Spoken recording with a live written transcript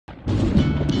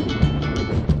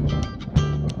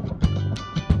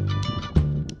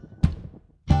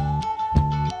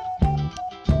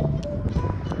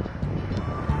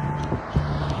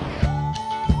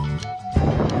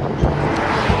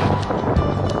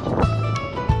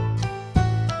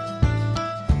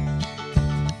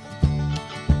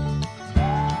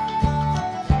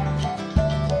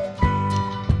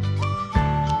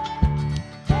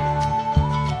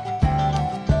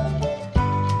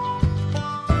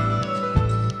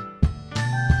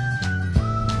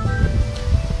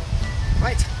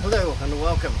Hello and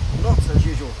welcome, not as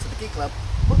usual, to the Geek Lab,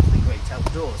 but to the great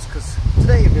outdoors, because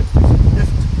today I'm going to do something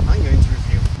different. I'm going to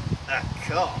review a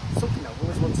car, something I've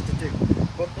always wanted to do,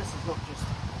 but this is not just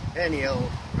any old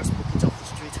press bucket off the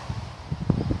street.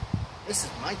 This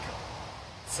is my car.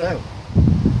 So,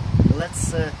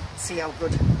 let's see how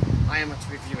good I am at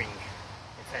reviewing,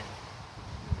 if any.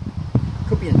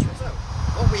 Could be interesting. So,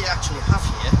 what we actually have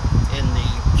here in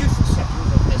the beautiful setting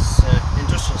of this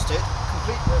industrial estate,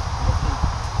 complete with lovely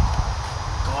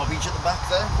garbage at the back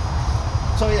there.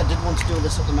 Sorry, I did want to do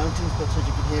this up the mountains, but as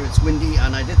you can hear, it's windy,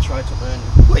 and I did try to learn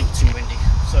way too windy,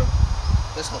 so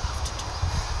this will have to do.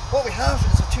 What we have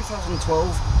is a 2012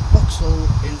 Vauxhall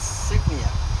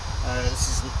Insignia. This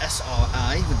is an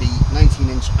SRI with the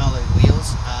 19-inch alloy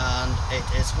wheels, and it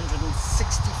is 165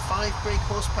 brake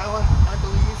horsepower, I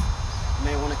believe. You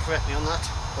may want to correct me on that,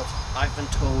 but I've been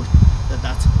told that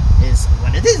that is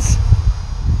what it is.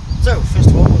 So, first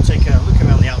of all, we'll take a look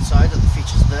around the outside at the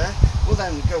features there. We'll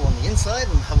then go on the inside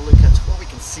and have a look at what we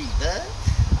can see there.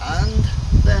 And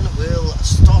then we'll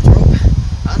start her up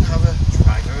and have a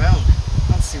drive around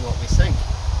and see what we think.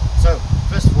 So,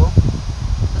 first of all,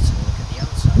 let's have a look at the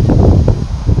outside.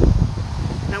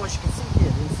 Now, as you can see here,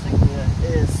 the Insignia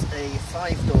is a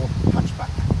 5-door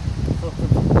hatchback. Lovely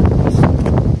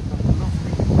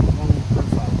long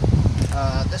profile.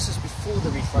 This is before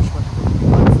the refresh, but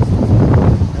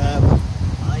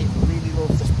I really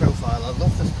love this profile. I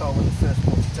love this car when I first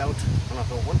bought it out, and I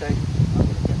thought one day I'm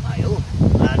going to get my own,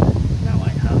 and now I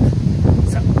have.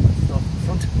 So let's start at the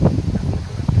front and look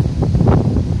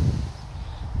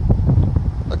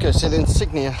around. Okay, so the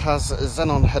Insignia has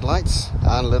xenon headlights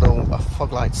and little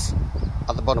fog lights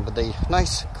at the bottom with the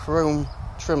nice chrome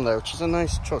trim there, which is a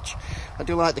nice touch. I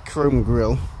do like the chrome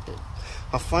grille.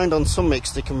 I find on some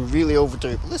makes they can really overdo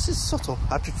it, but this is subtle.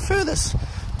 I prefer this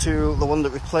to the one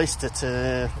that replaced it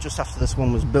just after this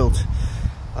one was built.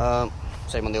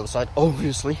 Same on the other side,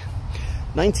 obviously.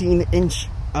 19-inch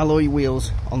alloy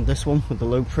wheels on this one with the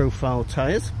low profile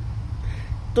tyres.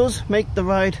 Does make the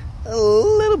ride a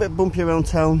little bit bumpy around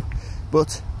town,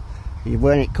 but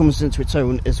when it comes into its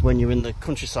own is when you're in the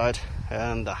countryside,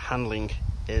 and the handling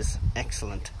is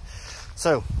excellent.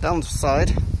 So down the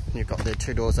side you've got the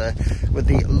two doors there with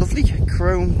the lovely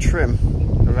chrome trim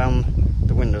around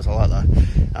the windows. I like that,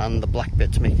 and the black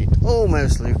bit to make it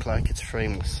almost look like it's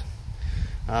frameless.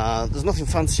 There's nothing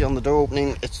fancy on the door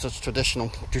opening, it's just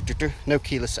traditional. No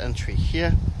keyless entry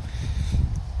here.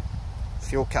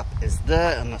 Fuel cap is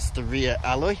there, and that's the rear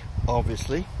alloy,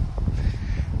 obviously.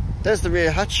 There's the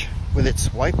rear hatch with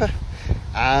its wiper,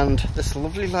 and this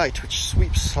lovely light which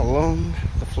sweeps along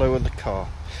the flow of the car.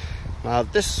 Now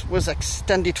this was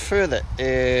extended further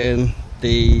in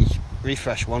the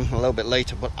refresh one a little bit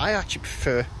later, but I actually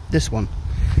prefer this one.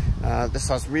 This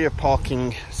has rear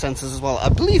parking sensors as well. I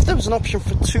believe there was an option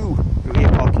for 2 rear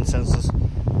parking sensors.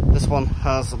 This one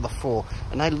has the 4,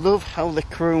 and I love how the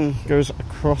chrome goes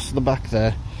across the back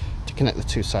there to connect the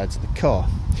 2 sides of the car.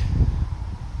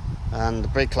 And the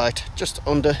brake light just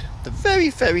under the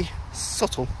very, very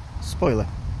subtle spoiler.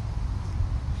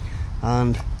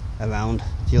 And around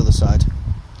the other side,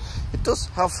 it does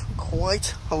have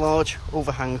quite a large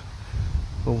overhang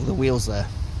over the wheels there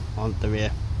on the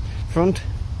rear. Front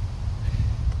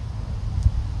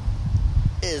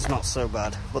is not so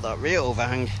bad, but that rear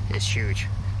overhang is huge,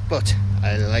 but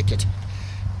I like it.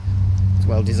 It's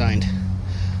well designed.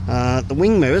 The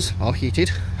wing mirrors are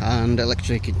heated and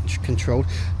electrically controlled.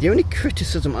 The only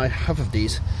criticism I have of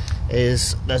these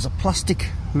is there's a plastic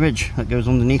ridge that goes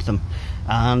underneath them,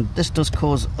 and this does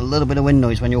cause a little bit of wind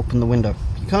noise when you open the window.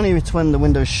 You can't hear it when the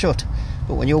window is shut,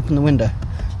 but when you open the window,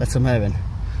 let some air in,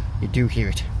 you do hear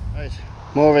it. Right.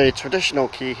 More of a traditional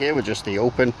key here with just the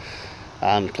open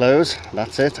and close,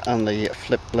 that's it, and the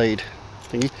flip blade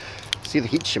thingy. See the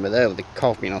heat shimmer there with the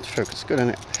carve being out of focus, good,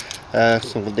 isn't it?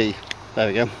 So with the, there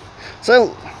we go.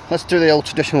 So let's do the old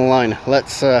traditional line.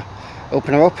 Let's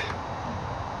open her up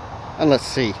and let's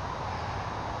see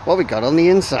what we got on the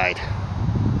inside.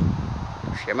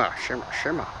 Shimmer, shimmer,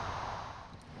 shimmer.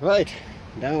 Right,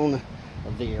 down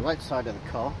the right side of the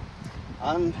car,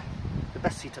 and the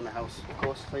best seat in the house, of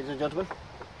course, ladies and gentlemen.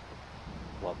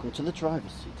 Welcome to the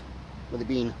driver's seat. With it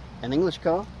being an English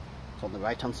car, it's on the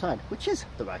right hand side, which is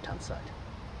the right hand side.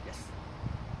 Yes.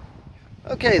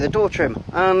 Okay, the door trim,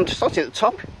 and starting at the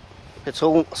top, it's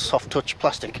all soft touch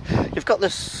plastic. You've got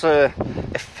this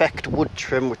effect wood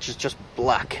trim which is just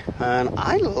black, and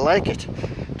I like it.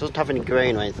 It doesn't have any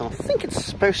grain or anything. I think it's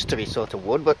supposed to be sort of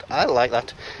wood, but I like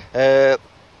that.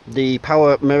 The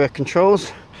power mirror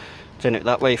controls, turn it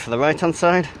that way for the right hand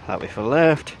side, that way for the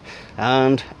left,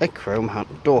 and a chrome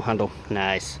door handle.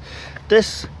 Nice.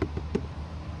 This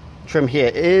trim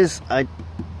here is, I'm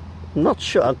not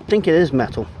sure, I think it is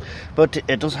metal, but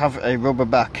it does have a rubber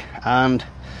back, and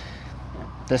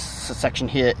this section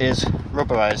here is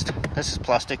rubberized. This is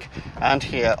plastic, and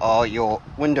here are your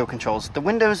window controls. The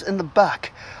windows in the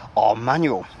back are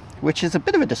manual, which is a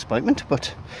bit of a disappointment,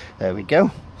 but there we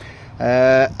go.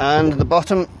 And at the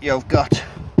bottom you've got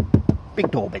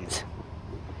big door bins.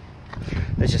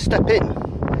 As you step in,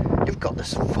 you've got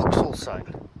this Vauxhall sign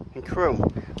in chrome,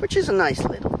 which is a nice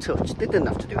little touch. They didn't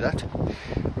have to do that.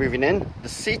 Moving in, the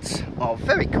seats are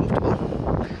very comfortable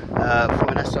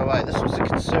for an SRI. This was a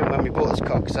concern when we bought this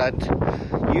car, because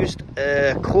I'd used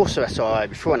a Corsa SRI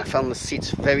before and I found the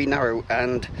seats very narrow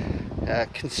and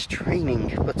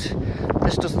constraining, but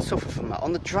this doesn't suffer from that.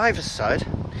 On the driver's side,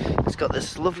 it's got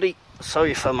this lovely,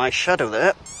 sorry for my shadow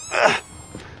there,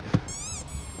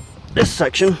 this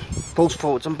section pulls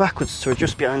forwards and backwards to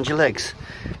adjust behind your legs,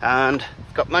 and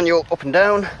got manual up and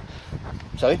down,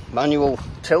 manual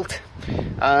tilt,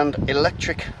 and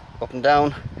electric up and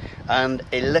down, and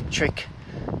electric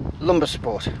lumbar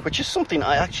support, which is something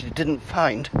I actually didn't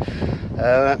find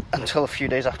until a few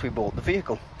days after we bought the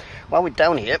vehicle. While we're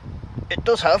down here, it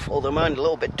does have, although mine a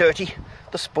little bit dirty,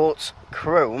 the sports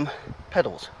chrome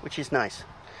pedals, which is nice.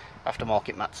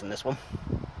 Aftermarket mats in this one.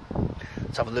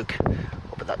 Let's have a look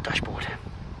up at that dashboard.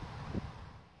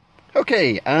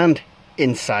 Okay, and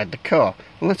inside the car.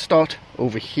 Well, let's start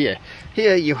over here.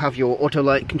 Here you have your auto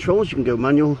light controls. You can go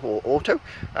manual or auto,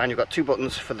 and you've got two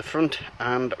buttons for the front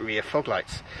and rear fog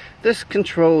lights. This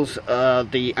controls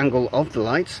the angle of the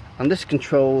lights, and this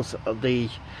controls the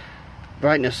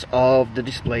brightness of the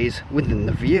displays within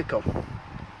the vehicle.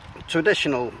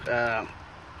 Traditional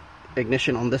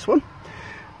ignition on this one.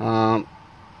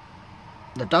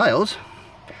 The dials,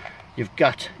 you've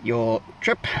got your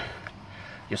trip,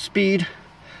 your speed,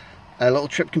 a little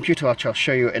trip computer which I'll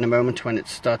show you in a moment when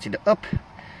it's started up,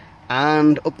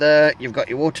 and up there you've got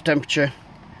your water temperature,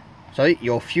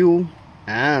 your fuel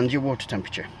and your water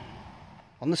temperature.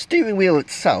 On the steering wheel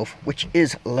itself, which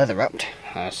is leather wrapped,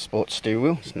 sports steering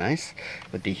wheel, it's nice,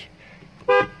 with the,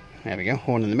 there we go,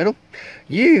 horn in the middle.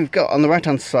 You've got on the right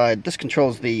hand side, this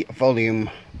controls the volume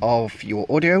of your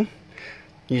audio.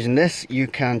 Using this you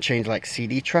can change like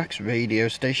CD tracks, radio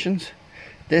stations.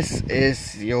 This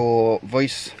is your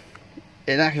voice,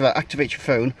 it activates your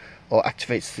phone or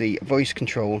activates the voice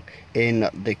control in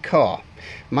the car.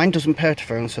 Mine doesn't pair to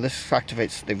phone, so this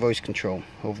activates the voice control.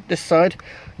 Over this side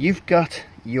you've got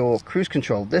your cruise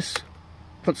control. This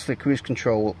puts the cruise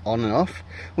control on and off.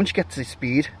 Once you get to the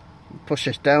speed, push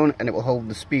this down and it will hold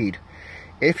the speed.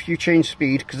 If you change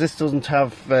speed, because this doesn't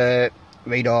have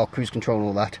radar, cruise control and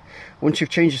all that, once you've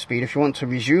changed the speed, if you want to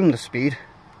resume the speed,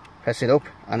 press it up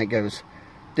and it goes.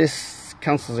 This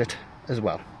cancels it as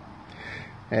well.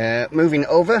 Moving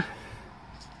over,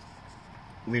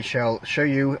 we shall show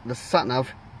you the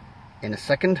sat-nav in a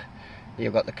second.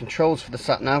 You've got the controls for the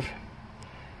sat-nav.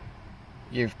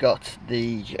 You've got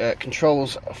the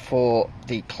controls for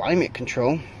the climate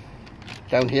control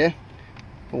down here,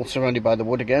 all surrounded by the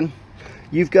wood again.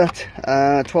 You've got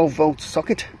a 12-volt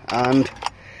socket and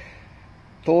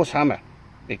Thor's hammer,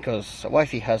 because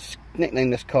wifey has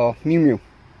nicknamed this car Mew Mew,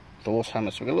 Thor's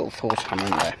hammer, so we've got a little Thor's hammer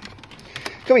in there.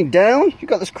 Coming down, you've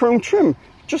got this chrome trim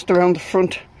just around the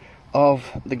front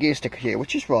of the gear stick here,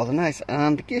 which is rather nice,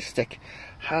 and the gear stick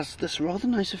has this rather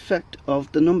nice effect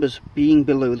of the numbers being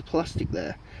below the plastic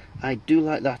there. I do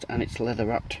like that, and it's leather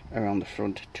wrapped around the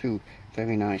front too,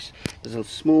 very nice. There's a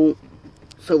small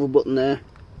silver button there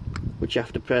which you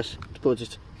have to press to put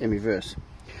it in reverse.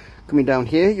 Coming down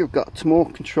here, you've got some more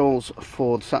controls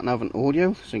for the sat nav and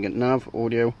audio, so you get nav,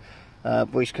 audio,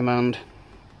 voice command,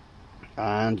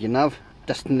 and your nav,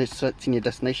 selecting your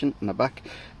destination on the back.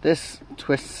 This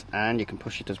twists and you can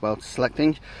push it as well to select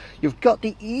things. You've got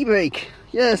the e-brake,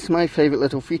 yes, my favourite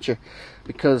little feature,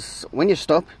 because when you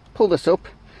stop, pull this up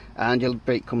and your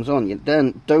brake comes on. You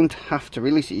then don't have to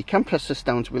release it. You can press this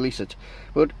down to release it,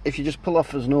 but if you just pull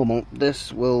off as normal,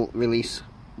 this will release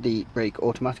the brake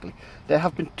automatically. There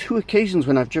have been 2 occasions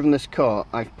when I've driven this car,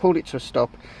 I've pulled it to a stop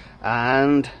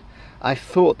and I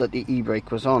thought that the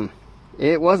e-brake was on.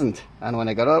 It wasn't, and when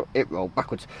I got out it rolled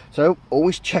backwards. So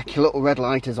always check your little red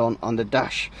light is on the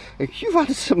dash. If you've had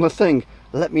a similar thing,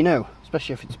 let me know,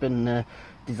 especially if it's been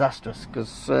disastrous,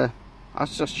 because I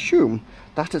just assume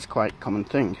that is quite a common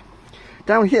thing.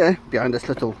 Down here behind this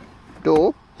little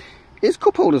door is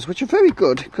cup holders, which are very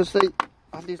good because they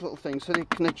have these little things so they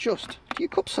can adjust to your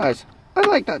cup size. I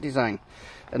like that design.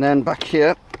 And then back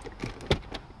here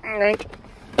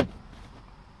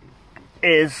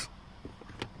is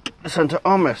the center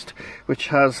armrest, which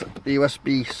has the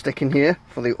USB stick in here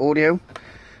for the audio,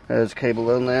 There's a cable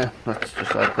down there, that's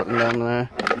just like putting down there,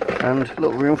 and a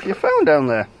little room for your phone down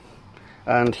there.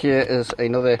 And here is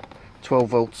another 12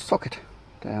 volt socket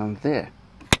down there.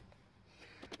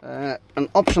 An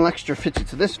optional extra fitted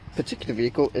to this particular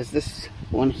vehicle is this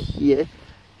one here.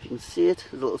 You can see it,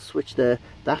 there's a little switch there.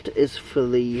 That is for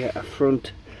the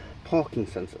front parking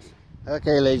sensors.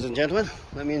 Okay, ladies and gentlemen,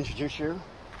 let me introduce you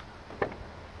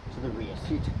to the rear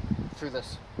seat through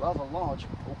this rather large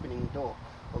opening door.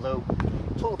 Although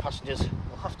taller passengers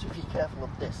will have to be careful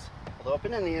of this. Although I've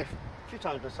been in here a few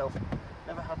times myself,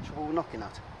 never had trouble knocking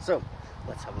at. So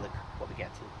let's have a look what we get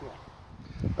in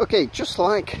here. Okay, just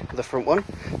like the front one,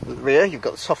 the rear you've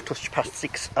got the soft touch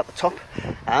plastics at the top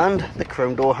and the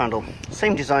chrome door handle.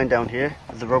 Same design down here,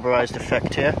 the rubberized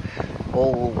effect here,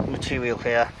 all material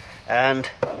here, and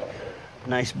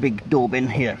nice big door bin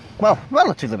here. Well,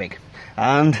 relatively big.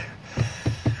 And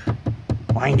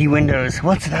windy windows,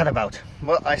 what's that about?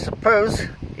 Well, I suppose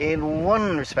in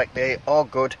one respect they are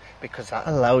good because that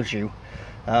allows you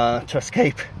to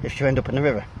escape if you end up in the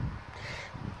river.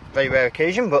 Very rare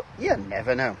occasion, but you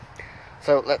never know.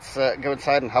 So let's go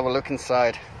inside and have a look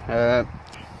inside.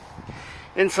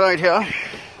 Inside here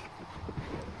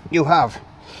you have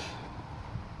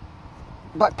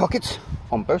back pockets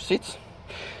on both seats.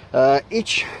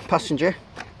 Each passenger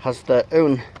has their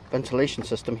own ventilation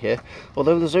system here,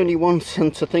 although there's only one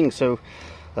sensor thing, so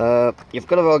you've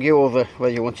got to argue over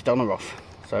whether you want it on or off,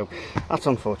 so that's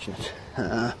unfortunate.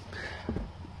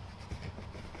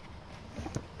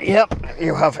 Yep,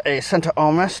 you have a centre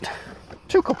armrest,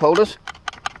 two cup holders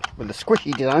with the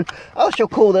squishy design. I shall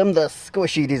call them the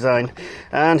squishy design.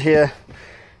 And here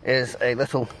is a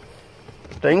little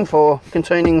thing for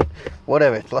containing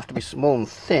whatever. It'll have to be small and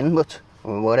thin, but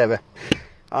whatever.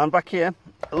 And back here,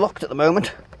 locked at the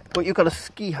moment, but you've got a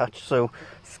ski hatch, so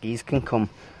skis can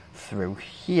come through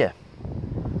here.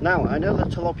 Now, I know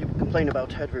that a lot of people complain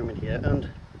about headroom in here, and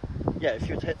yeah, if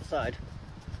you were to hit the side,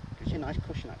 gives you a nice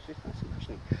cushion actually, it's nice and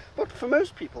cushioning. But for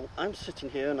most people, I'm sitting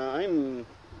here and I'm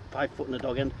 5 foot in a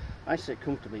dog end, I sit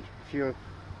comfortably. If you're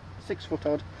 6 foot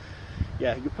odd,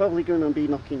 yeah, you're probably going to be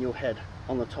knocking your head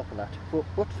on the top of that.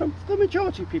 But for the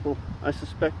majority of people, I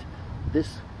suspect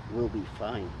this will be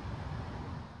fine.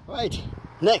 Right,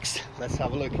 next, let's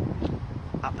have a look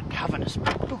at the cavernous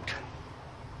boot.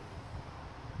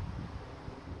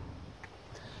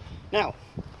 Now,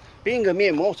 being a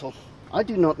mere mortal, I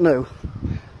do not know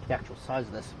the actual size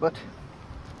of this, but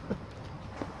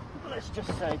let's just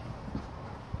say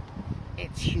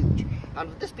it's huge. And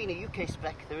with this being a UK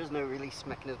spec, there is no release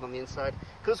mechanism on the inside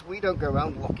because we don't go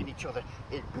around locking each other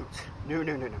in boots. No,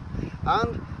 no, no, no.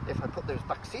 And if I put those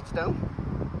back seats down,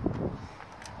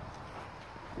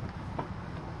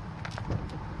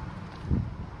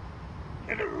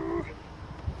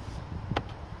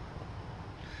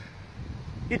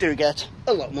 you do get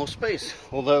a lot more space,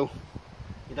 although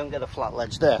you don't get a flat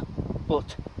ledge there.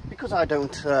 But because I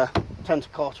don't tend to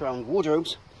cart around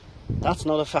wardrobes, that's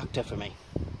not a factor for me.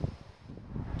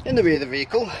 In the rear of the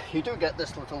vehicle, you do get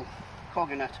this little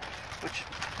cargo net, which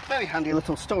is very handy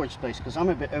little storage space because I'm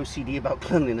a bit OCD about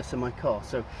cleanliness in my car,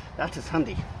 so that is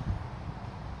handy.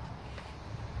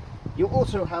 You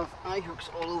also have eye hooks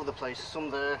all over the place,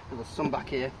 some there, there's some back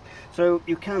here, so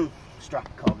you can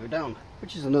strap cargo down,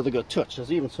 which is another good touch.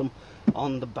 There's even some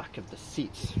on the back of the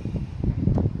seats.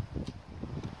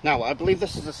 Now, I believe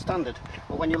this is a standard,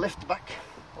 but when you lift the back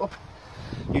up,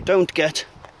 you don't get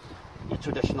your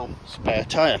traditional spare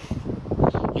tyre.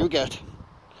 You get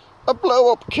a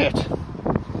blow-up kit.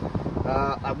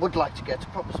 I would like to get a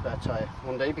proper spare tyre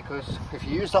one day, because if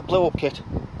you use that blow-up kit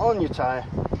on your tyre,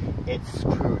 it's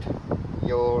screwed.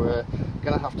 You're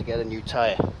going to have to get a new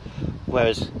tyre.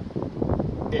 Whereas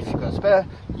if you've got a spare,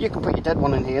 you can put your dead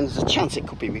one in here and there's a chance it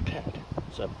could be repaired.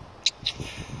 So,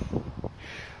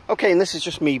 okay, and this is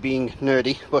just me being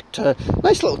nerdy, but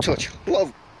nice little touch. A lot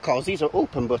of cars, these are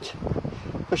open, but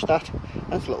push that,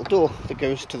 and there's a little door that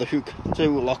goes to the hook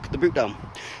to lock the boot down.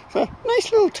 So,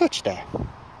 nice little touch there.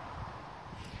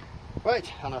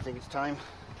 Right, and I think it's time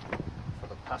for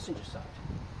the passenger side.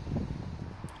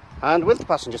 And with the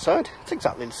passenger side, it's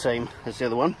exactly the same as the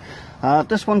other one.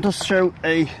 This one does show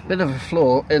a bit of a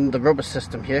flaw in the rubber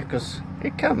system here, because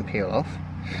it can peel off.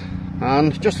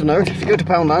 And just a note, if you go to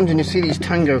Poundland and you see these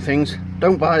Tango things,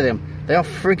 don't buy them. They are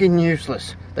friggin'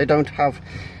 useless. They don't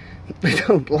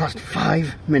last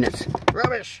 5 minutes.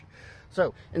 Rubbish!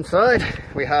 So, inside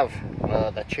we have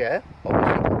the chair,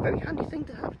 obviously a very handy thing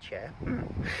to have, a chair.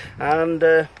 And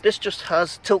this just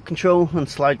has tilt control and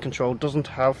slide control, doesn't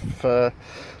have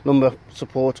lumbar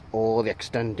support or the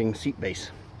extending seat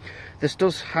base. This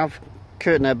does have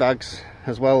curtain airbags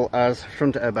as well as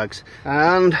front airbags,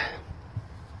 and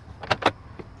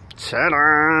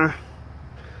Ta-da!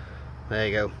 There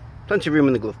you go. Plenty of room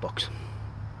in the glove box.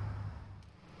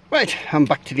 Right, I'm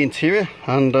back to the interior,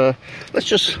 and let's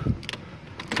just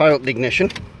fire up the ignition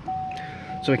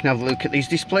so we can have a look at these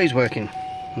displays working.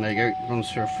 And there you go, it runs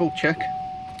through a full check.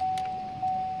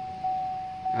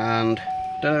 And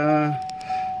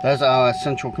there's our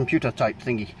central computer type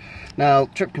thingy. Now,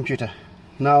 trip computer.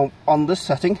 Now, on this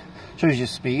setting, shows your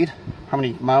speed, how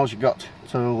many miles you got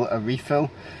till a refill,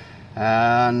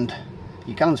 and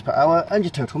your gallons per hour, and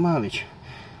your total mileage.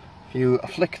 If you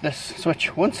flick this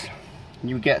switch once,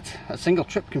 you get a single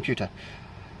trip computer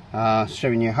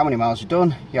showing you how many miles you've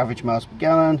done, your average miles per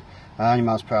gallon, and your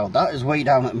miles per hour. That is way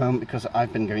down at the moment because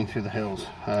I've been going through the hills.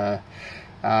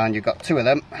 And you've got two of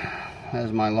them.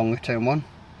 There's my longer term one.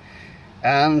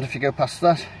 And if you go past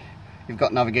that, you've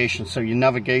got navigation, so your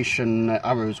navigation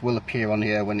arrows will appear on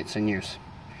here when it's in use.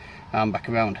 And back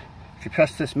around. If you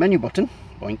press this menu button,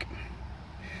 boink,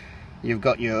 you've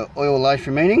got your oil life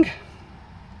remaining.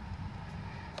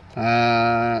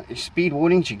 Your speed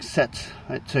warnings, you can set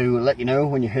it to let you know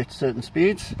when you hit certain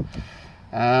speeds,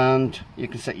 and you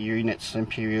can set your units,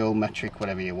 imperial, metric,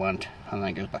 whatever you want, and then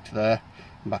it goes back to there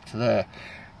and back to there.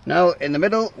 Now in the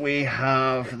middle we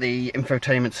have the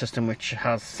infotainment system, which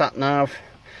has sat nav,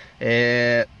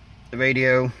 the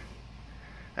radio,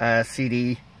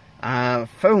 CD,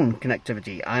 phone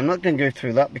connectivity. I'm not going to go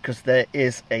through that because there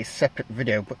is a separate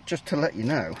video, but just to let you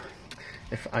know,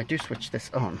 if I do switch this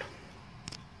on,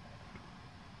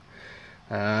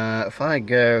 if I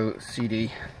go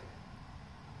CD,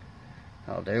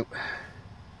 that'll do.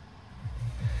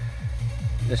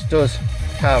 This does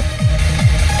have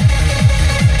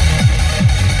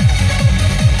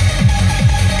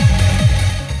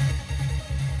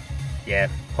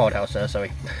hard house there,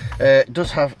 sorry. It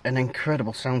does have an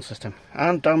incredible sound system,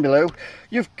 and down below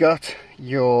you've got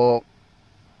your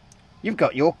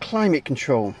climate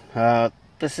control.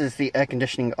 This is the air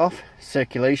conditioning off,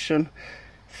 circulation,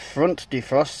 front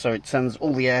defrost, so it sends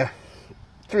all the air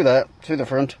through there, through the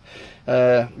front,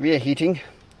 rear heating,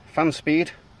 fan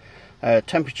speed,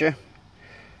 temperature,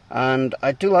 and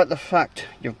I do like the fact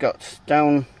you've got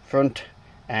down, front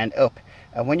and up,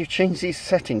 and when you change these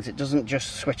settings it doesn't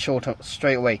just switch auto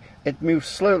straight away, it moves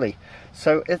slowly,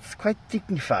 so it's quite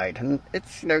dignified, and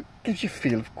it's, you know, gives you a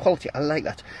feel of quality. I like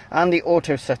that. And the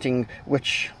auto setting,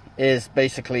 which is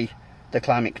basically the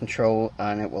climate control,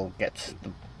 and it will get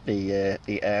the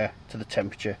air to the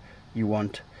temperature you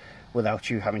want without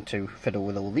you having to fiddle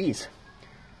with all these.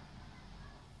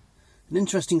 An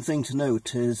interesting thing to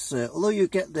note is, although you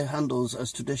get the handles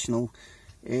as traditional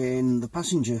in the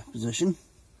passenger position,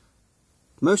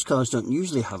 most cars don't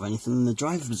usually have anything in the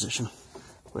driver position,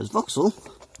 whereas Vauxhall,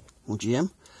 or GM,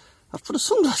 have put a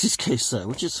sunglasses case there,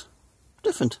 which is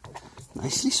different.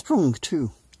 Nicely sprung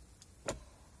too.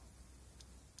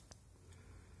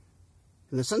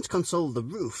 In the center console of the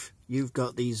roof, you've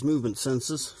got these movement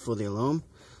sensors for the alarm,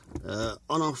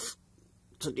 on-off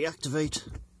to deactivate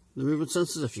the movement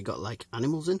sensors if you've got like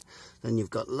animals in. Then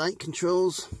you've got light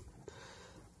controls,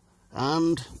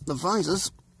 and the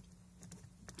visors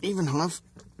even have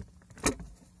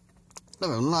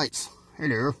their own lights.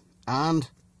 Hello. And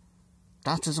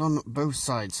that is on both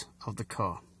sides of the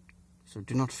car, so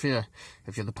do not fear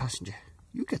if you're the passenger,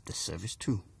 you get this service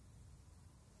too.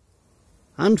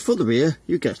 And for the rear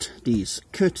you get these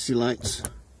courtesy lights,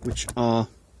 which are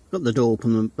got the door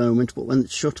open at the moment, but when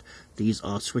it's shut these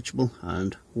are switchable,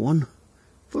 and one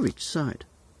for each side.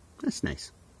 That's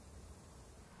nice.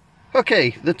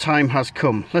 Okay, the time has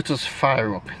come. Let us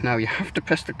fire up. Now you have to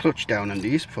press the clutch down on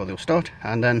these before they'll start,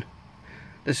 and then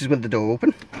this is with the door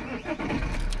open.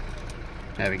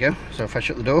 There we go. So if I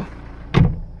shut the door,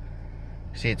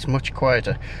 see, it's much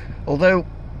quieter. Although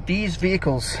these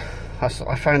vehicles,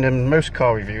 I found in most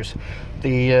car reviews,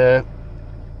 the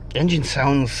engine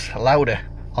sounds louder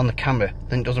on the camera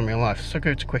than it does in real life. So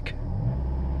go to quick.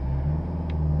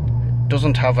 It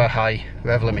doesn't have a high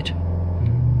rev limit.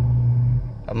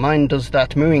 And mine does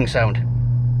that mooing sound.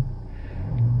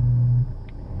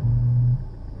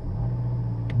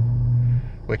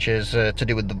 Which is to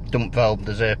do with the dump valve.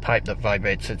 There's a pipe that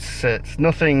vibrates. It's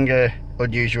nothing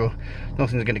unusual.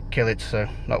 Nothing's going to kill it, so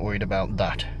not worried about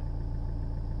that.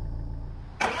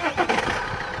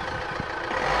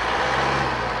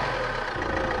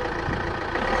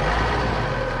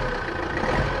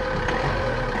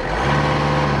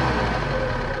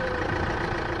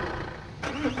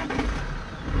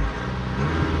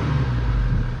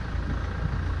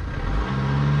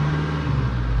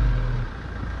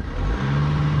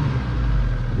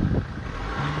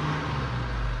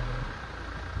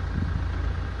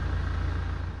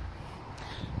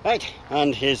 Right,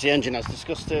 and here's the engine as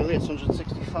discussed earlier. It's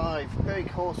 165 brake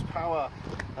horsepower,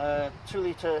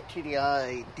 2-litre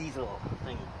TDI diesel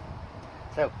thing.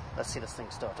 So let's see this thing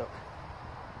start up.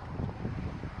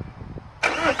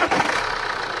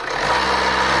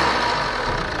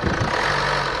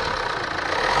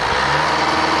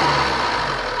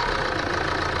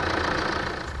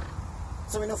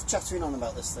 So enough chattering on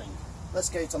about this thing. Let's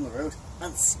get it on the road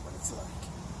and see what it's like.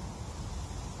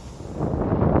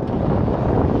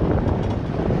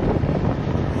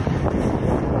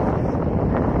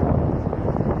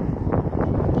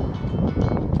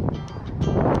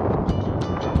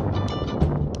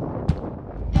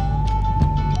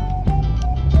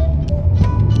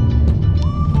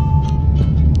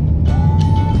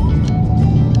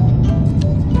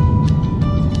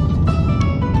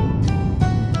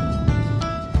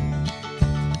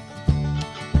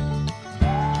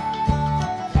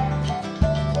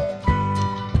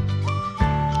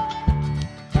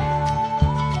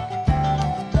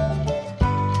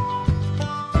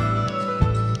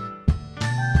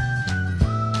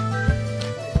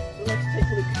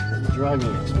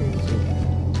 Driving experience.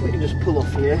 We can just pull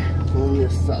off here on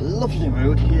this lovely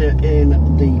road here in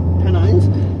the Pennines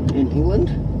in England,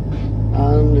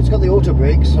 and it's got the auto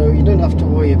brake, so you don't have to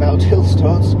worry about hill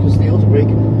starts because the auto brake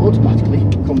automatically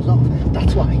comes off.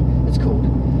 That's why it's called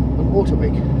an auto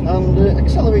brake. And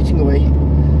accelerating away,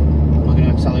 I'm not going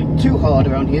to accelerate too hard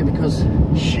around here because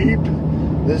sheep.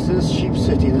 This is Sheep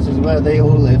City. This is where they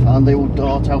all live, and they will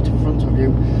dart out in front of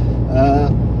you.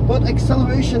 But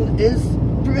acceleration is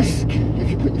brisk if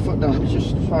you put your foot down. Let's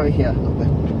just try here a little bit.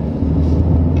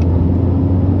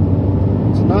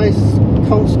 It's a nice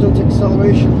constant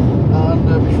acceleration,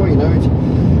 and before you know it,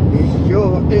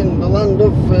 you're in the land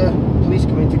of police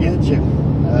coming to get you.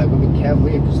 Got to be careful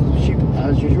here because of the sheep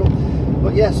as usual.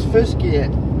 But yes, first gear,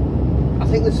 I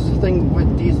think this is the thing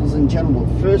with diesels in general.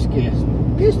 First gear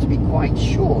appears to be quite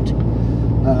short,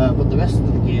 but the rest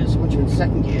of the gears, once you're in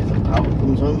second gear, the power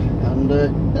comes on and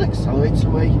it accelerates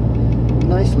away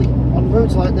nicely. On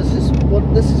roads like this is what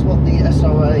the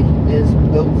SRA is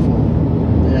built for.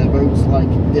 Roads like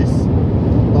this,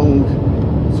 long,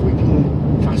 sweeping,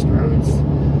 fast roads.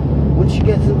 Once you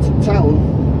get into town,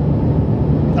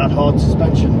 that hard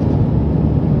suspension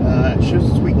shows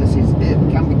its weaknesses. It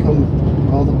can become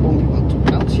rather bumpy, but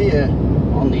out here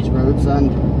on these roads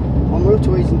and on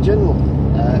motorways in general,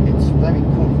 it's a very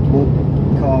comfortable,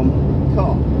 calm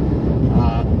car.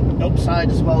 Upside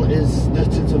as well is that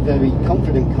it's a very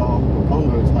confident car on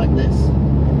roads like this.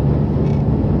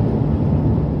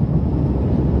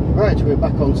 Right, we're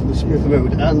back onto the smooth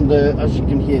road, and as you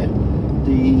can hear,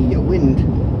 the wind.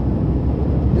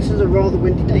 This is a rather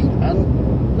windy day,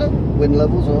 and no, wind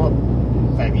levels are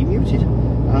very muted,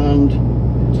 and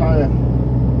tyre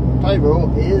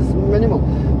roll is minimal.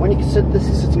 When you consider this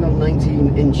is sitting on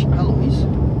 19-inch alloys,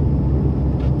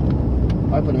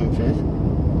 I put it in fifth.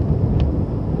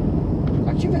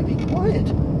 Actually very quiet.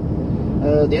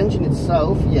 The engine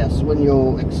itself, yes, when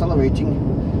you're accelerating,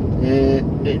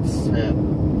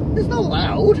 it's not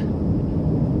loud.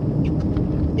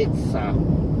 It's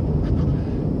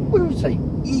what would you say,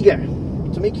 eager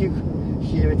to make you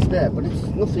hear it's there, but it's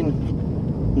nothing.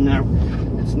 No,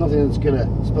 it's nothing that's gonna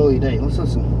spoil your day. Let's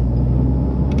listen.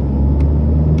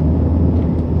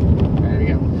 There we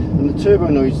go. And the turbo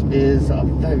noise is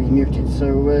very muted,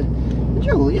 so. In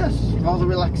general, yes, rather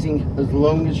relaxing as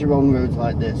long as you're on roads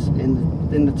like this.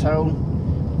 In the town,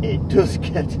 it does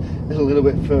get a little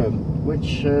bit firm,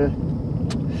 which,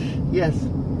 yes,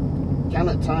 can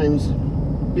at times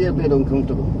be a bit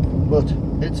uncomfortable, but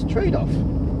it's a trade-off,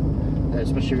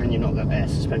 especially when you've not got air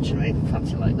suspension or anything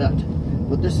fancy like that.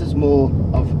 But this is more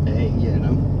of a,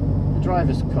 a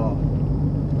driver's car,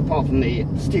 apart from the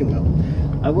steering wheel.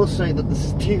 I will say that the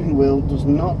steering wheel does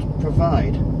not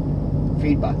provide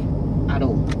feedback at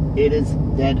all. It is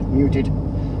dead muted,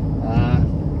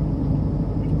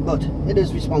 but it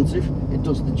is responsive. It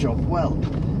does the job well,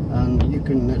 and you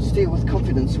can steer with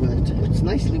confidence with it. It's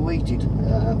nicely weighted,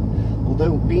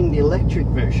 although being the electric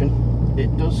version,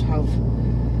 it does have,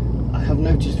 I have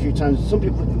noticed a few times, some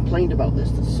people have complained about this,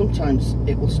 that sometimes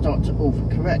it will start to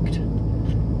overcorrect,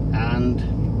 and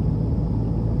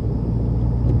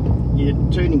you're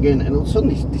turning in and it'll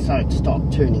suddenly decide to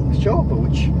start turning sharper,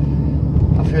 which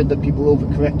I've heard that people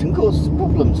overcorrect and cause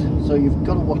problems. So you've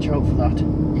got to watch out for that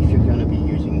if you're going to be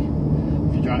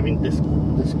if you're driving this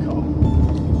car.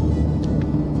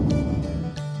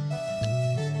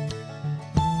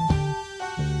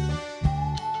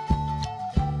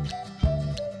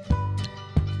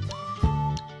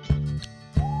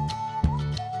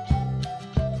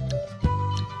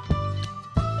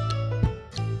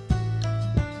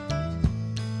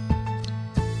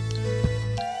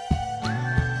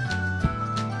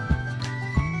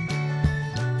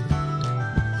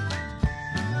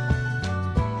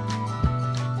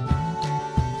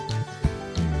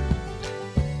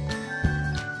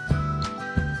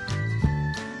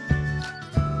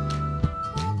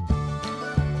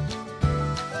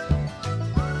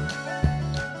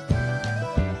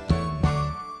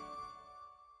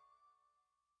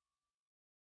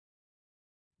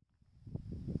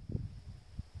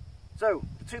 So,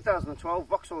 the 2012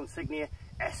 Vauxhall Insignia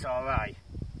SRI.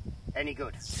 Any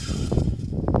good?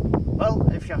 Well,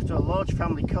 if you're after a large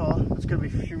family car that's going to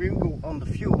be frugal on the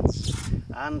fuel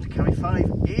and carry 5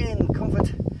 in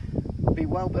comfort, be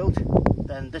well built,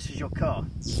 then this is your car.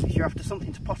 If you're after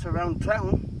something to potter around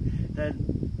town, then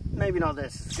maybe not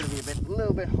this. It's going to be a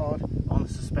little bit hard on the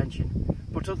suspension.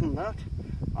 But other than that,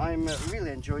 I'm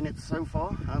really enjoying it so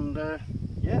far, and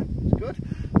yeah, it's good.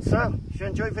 So, if you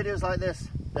enjoy videos like this,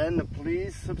 then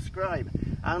please subscribe,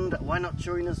 and why not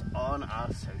join us on our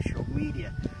social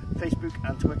media, Facebook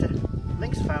and Twitter,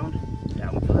 links found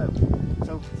down below.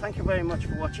 So thank you very much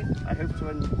for watching. I hope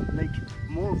to make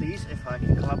more of these if I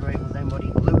can collaborate with anybody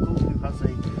local who has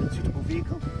a suitable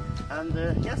vehicle,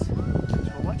 and yes, thanks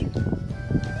for watching.